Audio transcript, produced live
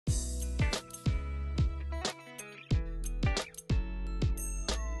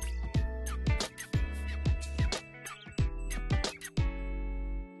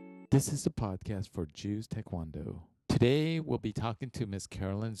This is the podcast for Jews Taekwondo. Today, we'll be talking to Ms.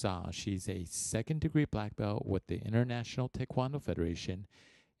 Carolyn Zha. She's a second-degree black belt with the International Taekwondo Federation,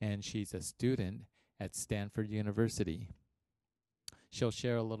 and she's a student at Stanford University. She'll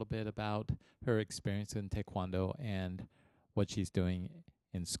share a little bit about her experience in Taekwondo and what she's doing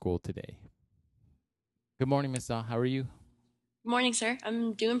in school today. Good morning, Ms. Zha. How are you? Good morning, sir.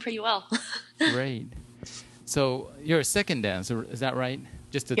 I'm doing pretty well. Great. So you're a second dan, is that right?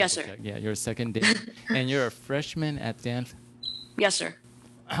 Just to Yes, sir. check. Yeah, you're a second dan, and you're a freshman at Stanford. Yes, sir.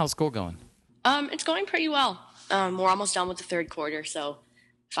 How's school going? It's going pretty well. We're almost done with the third quarter, so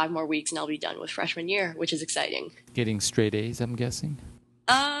 5 more weeks and I'll be done with freshman year, which is exciting. Getting straight A's, I'm guessing.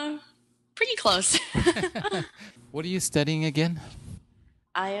 Pretty close. What are you studying again?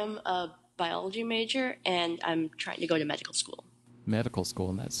 I am a biology major and I'm trying to go to medical school. Medical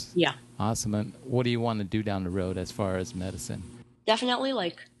school, and that's Yeah. awesome. And what do you want to do down the road as far as medicine? Definitely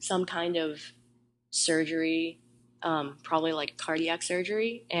like some kind of surgery, probably like cardiac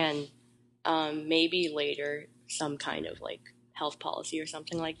surgery, and maybe later some kind of like health policy or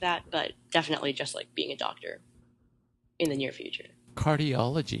something like that, but definitely just like being a doctor in the near future.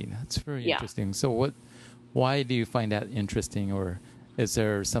 Cardiology, that's very interesting. So why do you find that interesting, or is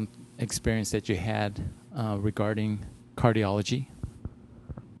there some experience that you had regarding cardiology?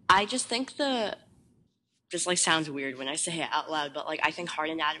 I just think this like sounds weird when I say it out loud, but like I think heart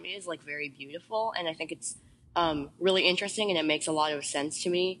anatomy is like very beautiful, and I think it's really interesting, and it makes a lot of sense to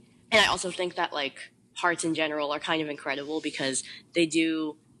me. And I also think that like hearts in general are kind of incredible because they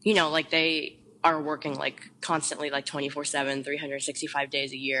do, like they are working like constantly, like 24/7, 365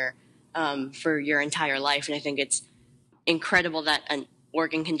 days a year for your entire life. And I think it's incredible that an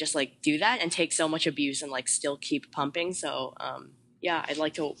organ can just like do that and take so much abuse and like still keep pumping. So yeah, I'd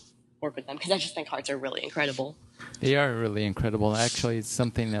like to work with them because I just think hearts are really incredible. They are really incredible. Actually, it's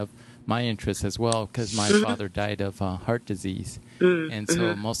something of my interest as well because my father died of heart disease. And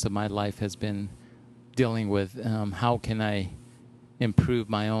so most of my life has been dealing with how can I improve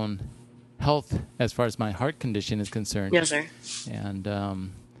my own health as far as my heart condition is concerned. Yes, sir.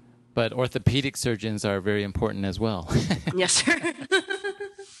 And but orthopedic surgeons are very important as well. Yes, sir.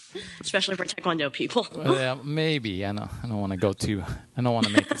 Especially for Taekwondo people. Well, maybe. I don't want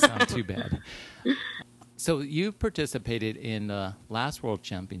to make it sound too bad. So you participated in the last World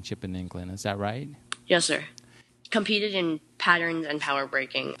Championship in England, is that right? Yes, sir. Competed in patterns and power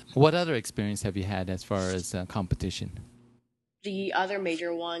breaking. What other experience have you had as far as competition? The other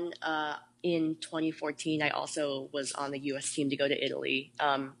major one, in 2014, I also was on the U.S. team to go to Italy.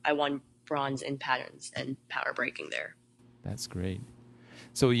 I won bronze in patterns and power breaking there. That's great.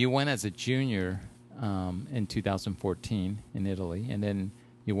 So you went as a junior in 2014 in Italy, and then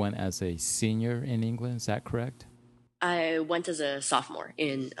you went as a senior in England. Is that correct? I went as a sophomore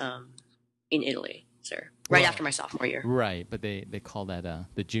in Italy, sir. Right after my sophomore year. Right, but they call that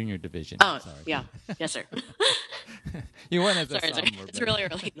the junior division. Oh, yeah. Yes, sir. You went as a Sorry. sophomore. It's really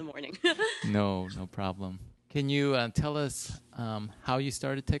early in the morning. No problem. Can you tell us how you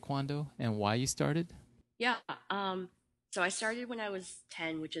started Taekwondo and why you started? Yeah. So I started when I was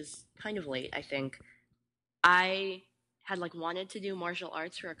 10, which is kind of late, I think. I had like wanted to do martial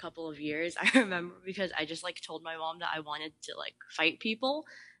arts for a couple of years. I remember because I just like told my mom that I wanted to like fight people.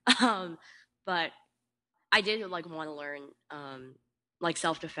 But I did like want to learn like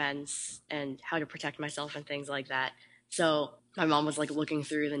self-defense and how to protect myself and things like that. So my mom was like looking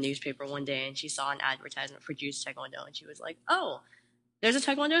through the newspaper one day and she saw an advertisement for Jews Taekwondo and she was like, "Oh, there's a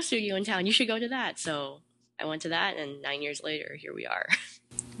Taekwondo studio in town. You should go to that." So I went to that, and 9 years later, here we are.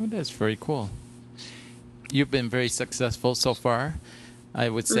 Oh, that's very cool. You've been very successful so far, I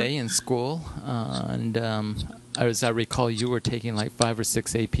would say, in school. And as I recall, you were taking like 5 or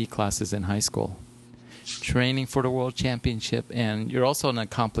 6 AP classes in high school, training for the World Championship, and you're also an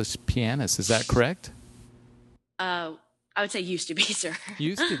accomplished pianist. Is that correct? I would say used to be, sir.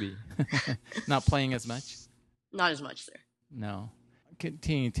 Used to be. Not playing as much? Not as much, sir. No. Can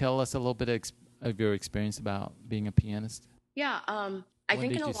you tell us a little bit of your experience about being a pianist? Yeah, I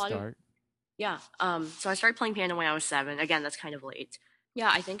think in a lot of so I started playing piano when I was 7. Again, that's kind of late. Yeah,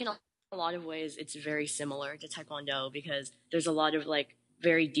 I think in a lot of ways it's very similar to Taekwondo because there's a lot of like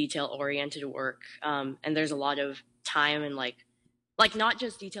very detail-oriented work, and there's a lot of time and like not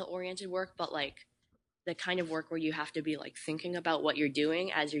just detail-oriented work, but like the kind of work where you have to be like thinking about what you're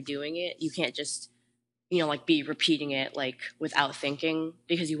doing as you're doing it. You can't just like be repeating it like without thinking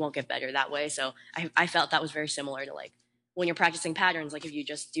because you won't get better that way. So I felt that was very similar to like when you're practicing patterns, like if you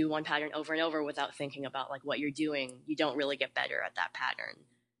just do one pattern over and over without thinking about like what you're doing, you don't really get better at that pattern,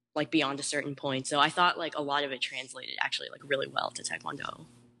 like beyond a certain point. So I thought like a lot of it translated actually like really well to Taekwondo.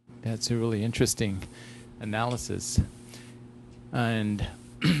 That's a really interesting analysis. And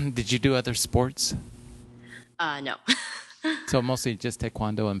did you do other sports? No. So mostly just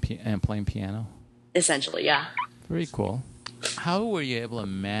taekwondo and playing piano? Essentially, yeah. Very cool. How were you able to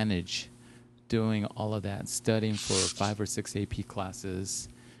manage doing all of that, studying for 5 or 6 AP classes,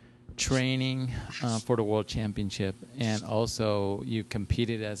 training for the World Championship, and also you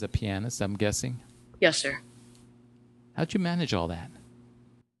competed as a pianist, I'm guessing? Yes, sir. How'd you manage all that?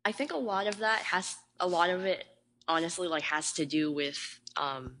 I think a lot of it honestly like has to do with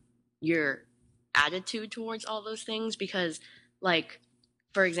your attitude towards all those things, because like,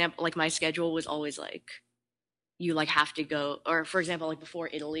 for example, like my schedule was always like you like have to go, or for example, like before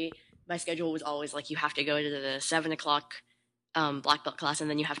Italy, my schedule was always like you have to go to the 7 o'clock black belt class, and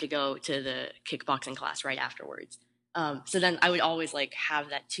then you have to go to the kickboxing class right afterwards. So then I would always like have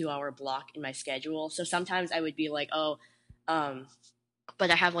that 2 hour block in my schedule. So sometimes I would be like, oh, but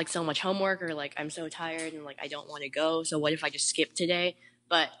I have like so much homework, or like I'm so tired and like I don't want to go. So what if I just skip today?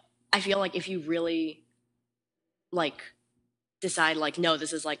 But I feel like if you really like decide like, no,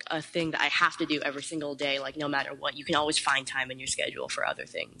 this is like a thing that I have to do every single day, like no matter what, you can always find time in your schedule for other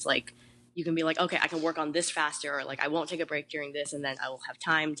things. Like you can be like, okay, I can work on this faster, or like I won't take a break during this, and then I will have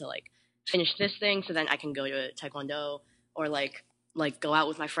time to like finish this thing, so then I can go to taekwondo, or like go out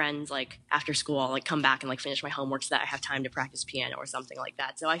with my friends like after school, I'll like come back and like finish my homework so that I have time to practice piano or something like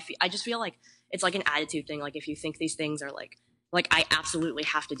that. So I just feel like it's like an attitude thing. Like if you think these things are like I absolutely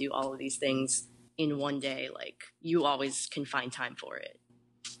have to do all of these things in one day, like you always can find time for it.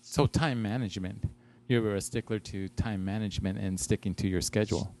 So time management, you were a stickler to time management and sticking to your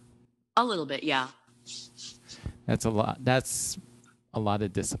schedule. A little bit, yeah. That's a lot. That's a lot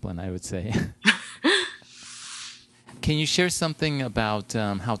of discipline, I would say. Can you share something about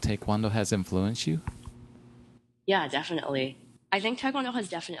how Taekwondo has influenced you? Yeah, definitely. I think Taekwondo has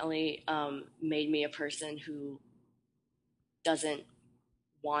definitely made me a person who doesn't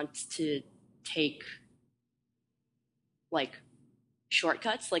want to take like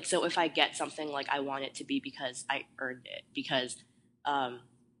shortcuts. Like, so if I get something, like I want it to be because I earned it. Because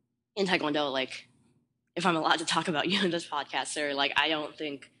in Taekwondo, like if I'm allowed to talk about you in this podcast, sir, like I don't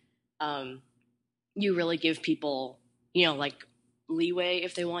think you really give people, you know, like leeway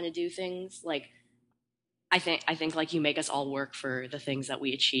if they want to do things. Like I think like you make us all work for the things that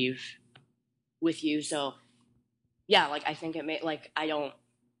we achieve with you. So yeah, like I think it may like I don't,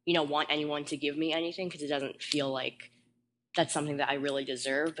 you know, want anyone to give me anything, because it doesn't feel like that's something that I really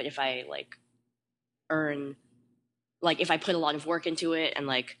deserve. But if I like earn, like if I put a lot of work into it, and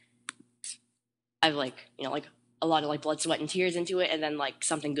like I've like, you know, like a lot of like blood, sweat, and tears into it, and then like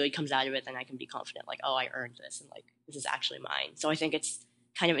something good comes out of it, then I can be confident like, oh, I earned this, and like this is actually mine. So I think it's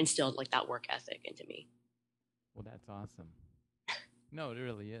kind of instilled like that work ethic into me. Well, that's awesome. No, it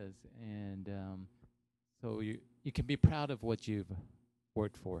really is. And so you can be proud of what you've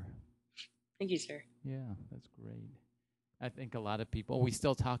worked for. Thank you, sir. Yeah, that's great. I think a lot of people, we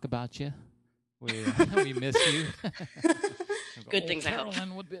still talk about you. We miss you. Good things, I hope.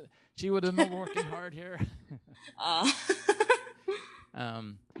 She would have been working hard here.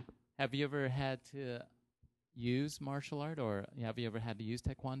 Have you ever had to use martial art, or have you ever had to use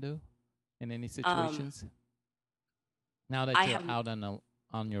Taekwondo in any situations? Now that you're out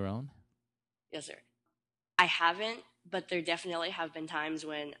on your own? Yes, sir. I haven't, but there definitely have been times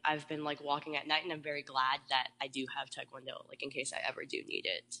when I've been like walking at night, and I'm very glad that I do have Taekwondo, like in case I ever do need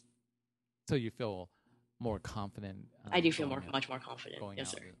it. So you feel more confident? I do feel much more confident. Going yes,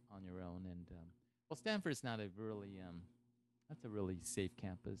 out sir. On your own, and well, Stanford's not a really that's a really safe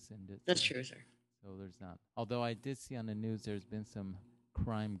campus, and that's true, sir. So there's not. Although I did see on the news there's been some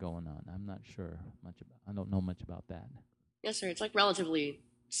crime going on. I'm not sure much about. I don't know much about that. Yes, sir. It's like relatively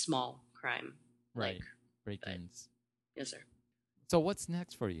small crime. Right. Like, break-ins. Yes, sir. So what's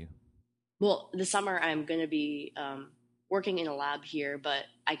next for you? Well, this summer I'm going to be working in a lab here, but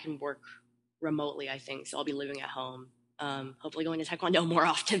I can work remotely, I think. So I'll be living at home, hopefully going to Taekwondo more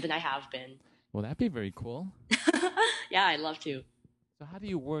often than I have been. Well, that'd be very cool. Yeah, I'd love to. So how do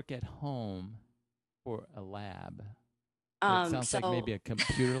you work at home for a lab? It sounds like maybe a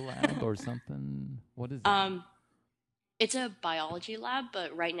computer lab or something. What is it? It's a biology lab,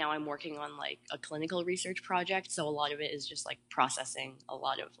 but right now I'm working on like a clinical research project. So a lot of it is just like processing a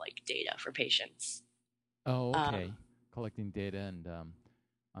lot of like data for patients. Oh, okay. Collecting data and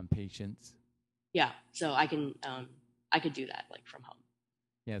on patients. Yeah, so I could do that like from home.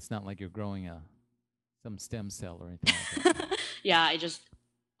 Yeah, it's not like you're growing some stem cell or anything like that. Yeah,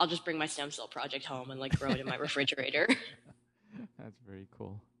 I'll just bring my stem cell project home and like grow it in my refrigerator. That's very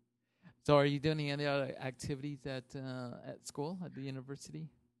cool. So are you doing any other activities at school, at the university?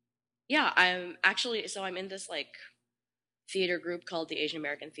 Yeah, I'm in this like theater group called the Asian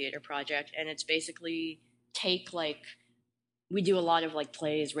American Theater Project, and it's basically we do a lot of like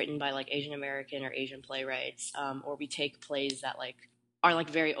plays written by like Asian American or Asian playwrights, or we take plays that like are like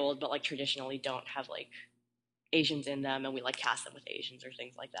very old but like traditionally don't have like Asians in them, and we like cast them with Asians or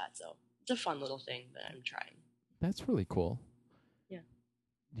things like that. So it's a fun little thing that I'm trying. That's really cool. Yeah.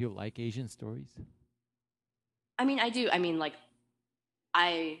 Do you like Asian stories? I mean, I do. I mean, like,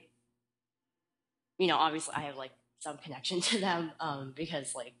 obviously I have like some connection to them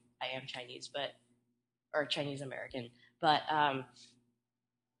because like I am Chinese, or Chinese American. But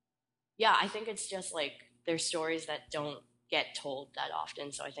yeah, I think it's just like there's stories that don't get told that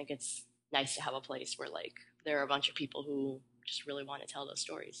often. So I think it's nice to have a place where like there are a bunch of people who just really want to tell those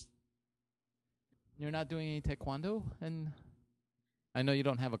stories. You're not doing any taekwondo? And I know you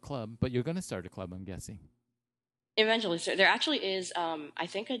don't have a club, but you're going to start a club, I'm guessing. Eventually. So there actually is, I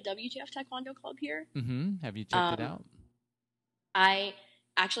think, a WTF Taekwondo club here. Mm-hmm. Have you checked it out? I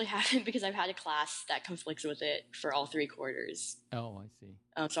actually haven't because I've had a class that conflicts with it for all 3 quarters. Oh, I see.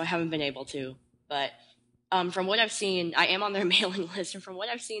 So I haven't been able to. But from what I've seen, I am on their mailing list, and from what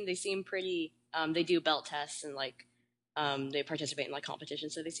I've seen, they seem pretty. They do belt tests and like they participate in like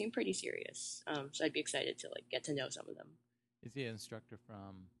competitions, so they seem pretty serious. So I'd be excited to like get to know some of them. Is he an instructor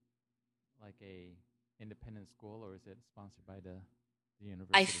from like a independent school, or is it sponsored by the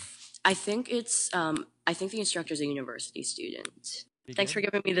university? I think it's I think the instructor is a university student. Thanks for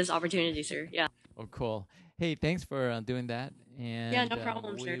giving me this opportunity, sir. Yeah. Oh, cool. Hey, thanks for doing that. And yeah, no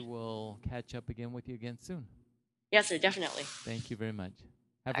problem, we sir. will catch up again with you again soon. Yes, sir, definitely. Thank you very much.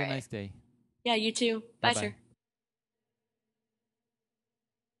 Have a nice day. Yeah, you too. Bye, sir.